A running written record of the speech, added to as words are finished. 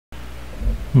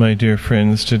My dear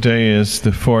friends, today is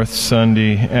the fourth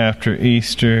Sunday after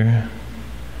Easter.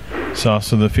 It's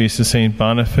also the Feast of St.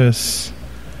 Boniface.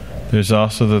 There's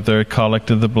also the third Collect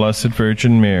of the Blessed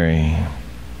Virgin Mary.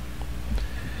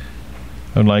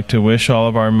 I would like to wish all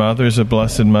of our mothers a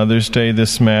blessed Mother's Day.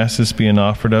 This Mass is being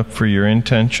offered up for your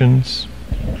intentions.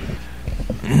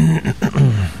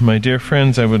 My dear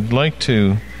friends, I would like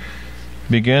to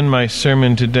begin my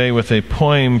sermon today with a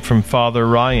poem from Father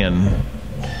Ryan.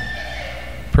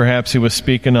 Perhaps he was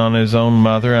speaking on his own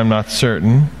mother, I'm not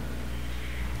certain.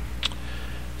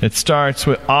 It starts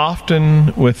with,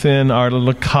 often within our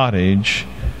little cottage,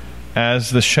 as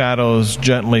the shadows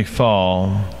gently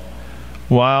fall,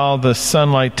 while the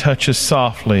sunlight touches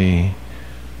softly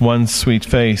one sweet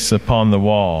face upon the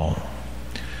wall,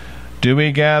 do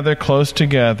we gather close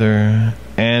together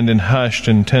and in hushed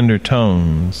and tender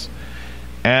tones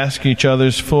ask each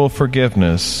other's full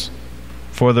forgiveness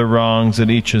for the wrongs that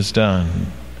each has done.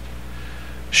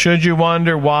 Should you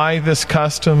wonder why this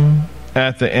custom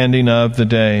at the ending of the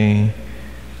day,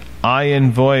 I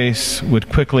in voice would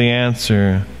quickly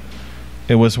answer,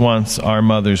 it was once our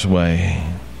mother's way.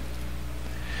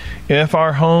 If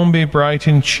our home be bright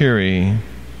and cheery,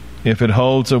 if it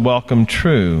holds a welcome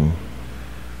true,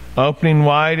 opening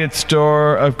wide its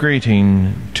door of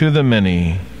greeting to the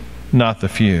many, not the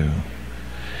few.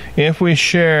 If we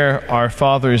share our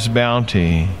Father's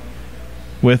bounty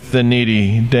with the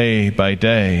needy day by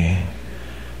day,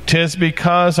 'tis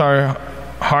because our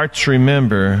hearts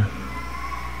remember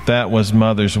that was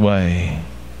Mother's way.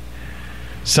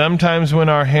 Sometimes when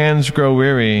our hands grow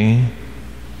weary,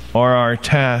 or our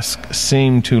tasks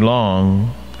seem too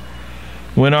long,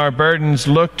 when our burdens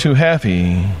look too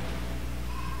heavy,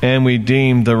 and we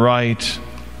deem the right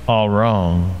all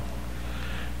wrong,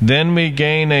 then we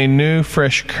gain a new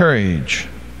fresh courage,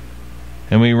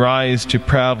 and we rise to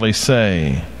proudly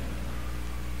say,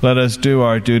 let us do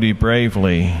our duty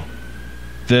bravely.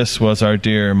 This was our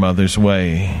dear mother's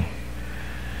way.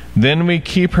 Then we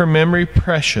keep her memory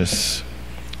precious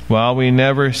while we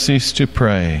never cease to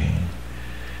pray.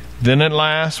 Then at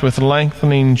last, with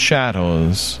lengthening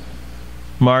shadows,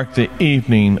 mark the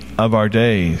evening of our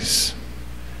days.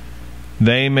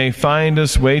 They may find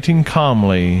us waiting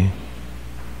calmly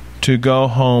to go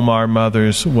home our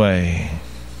mother's way.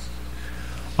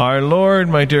 Our Lord,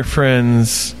 my dear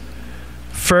friends,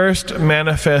 first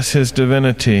manifests his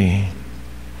divinity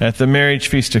at the marriage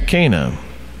feast of Cana.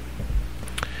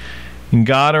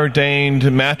 God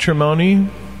ordained matrimony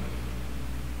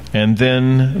and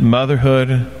then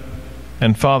motherhood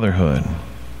and fatherhood.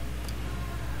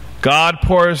 God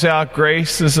pours out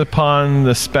graces upon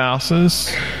the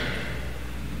spouses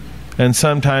and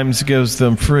sometimes gives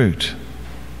them fruit.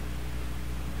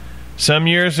 Some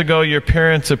years ago, your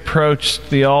parents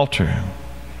approached the altar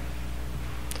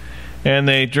and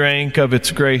they drank of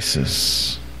its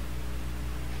graces.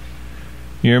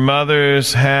 Your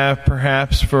mothers have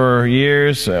perhaps for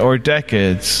years or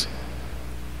decades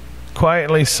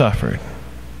quietly suffered.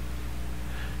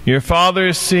 Your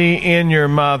fathers see in your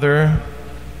mother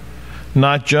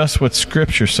not just what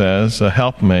Scripture says, a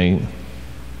helpmate,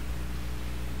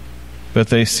 but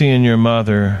they see in your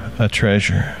mother a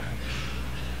treasure.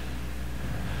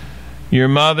 Your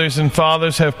mothers and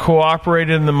fathers have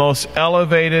cooperated in the most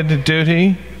elevated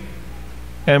duty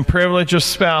and privilege of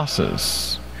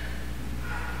spouses,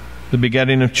 the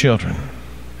begetting of children.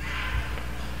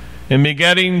 In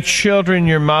begetting children,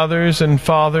 your mothers and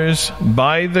fathers,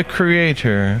 by the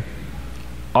Creator,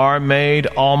 are made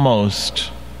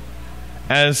almost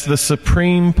as the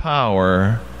supreme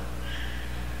power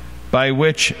by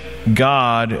which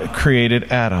God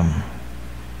created Adam.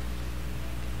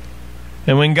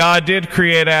 And when God did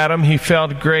create Adam, he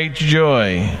felt great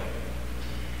joy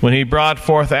when he brought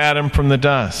forth Adam from the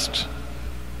dust.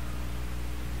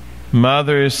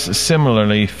 Mothers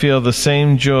similarly feel the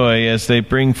same joy as they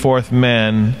bring forth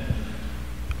men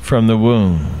from the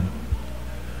womb.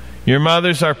 Your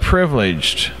mothers are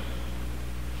privileged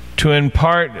to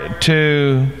impart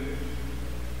to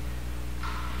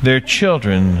their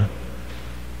children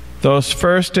those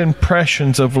first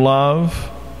impressions of love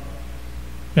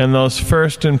and those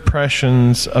first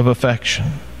impressions of affection.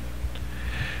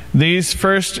 These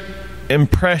first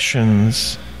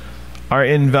impressions are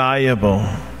invaluable,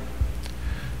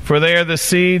 for they are the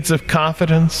seeds of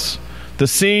confidence, the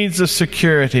seeds of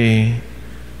security,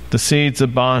 the seeds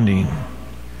of bonding,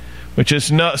 which is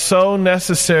not so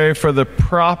necessary for the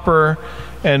proper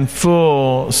and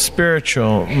full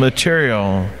spiritual,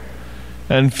 material,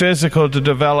 and physical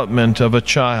development of a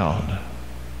child.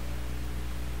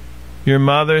 Your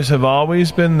mothers have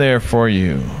always been there for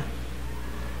you.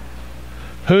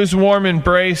 Whose warm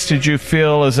embrace did you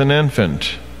feel as an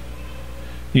infant?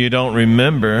 You don't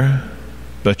remember,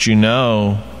 but you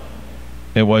know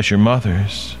it was your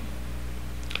mother's.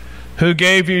 Who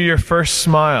gave you your first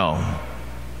smile?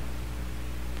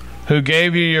 Who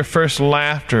gave you your first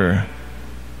laughter,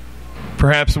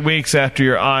 perhaps weeks after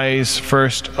your eyes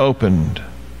first opened?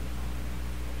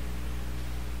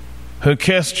 Who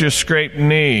kissed your scraped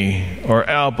knee or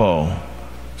elbow,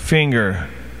 finger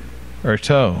or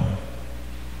toe?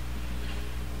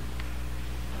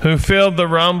 Who filled the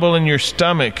rumble in your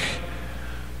stomach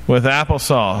with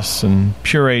applesauce and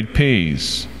pureed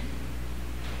peas?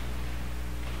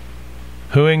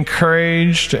 Who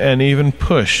encouraged and even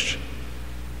pushed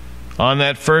on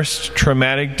that first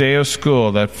traumatic day of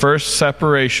school, that first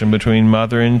separation between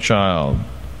mother and child,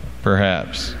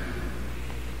 perhaps?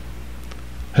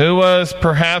 Who was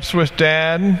perhaps with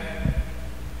Dad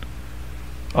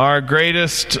our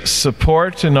greatest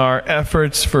support in our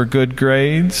efforts for good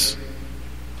grades?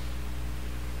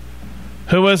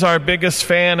 Who was our biggest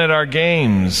fan at our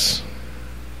games,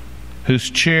 whose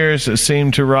cheers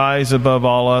seemed to rise above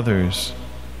all others?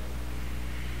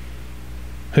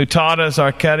 Who taught us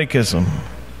our catechism?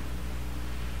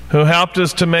 Who helped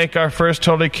us to make our first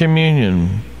Holy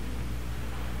Communion?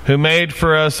 Who made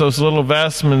for us those little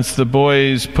vestments the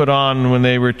boys put on when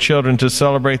they were children to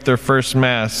celebrate their first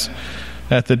Mass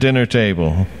at the dinner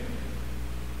table?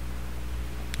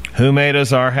 Who made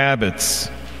us our habits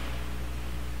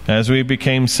as we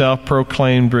became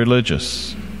self-proclaimed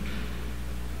religious?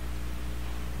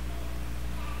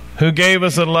 Who gave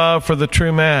us a love for the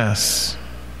true Mass,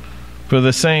 for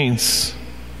the saints,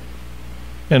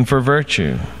 and for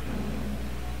virtue?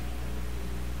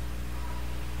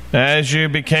 As you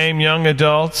became young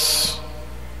adults,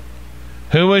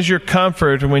 who was your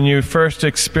comfort when you first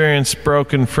experienced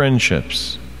broken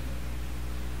friendships?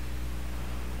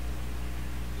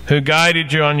 Who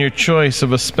guided you on your choice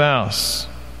of a spouse,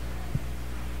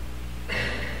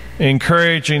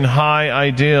 encouraging high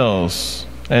ideals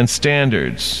and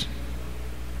standards?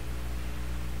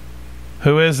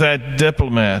 Who is that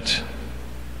diplomat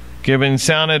giving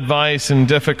sound advice in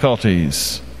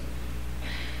difficulties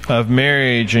of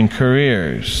marriage and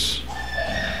careers?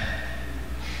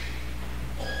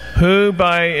 Who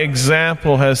by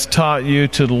example has taught you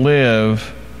to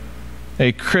live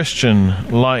a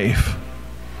Christian life,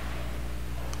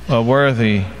 a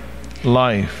worthy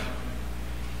life?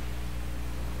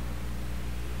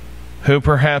 Who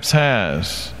perhaps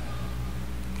has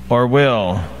or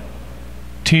will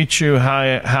teach you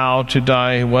how to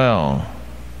die well?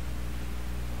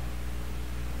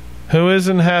 Who is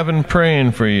in heaven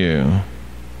praying for you?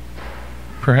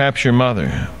 Perhaps your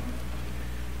mother.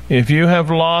 If you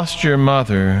have lost your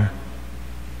mother,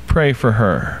 pray for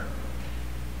her.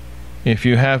 If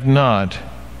you have not,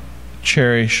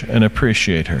 cherish and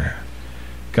appreciate her.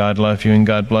 God love you and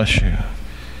God bless you.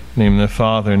 In the name of the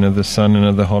Father, and of the Son, and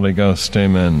of the Holy Ghost.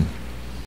 Amen.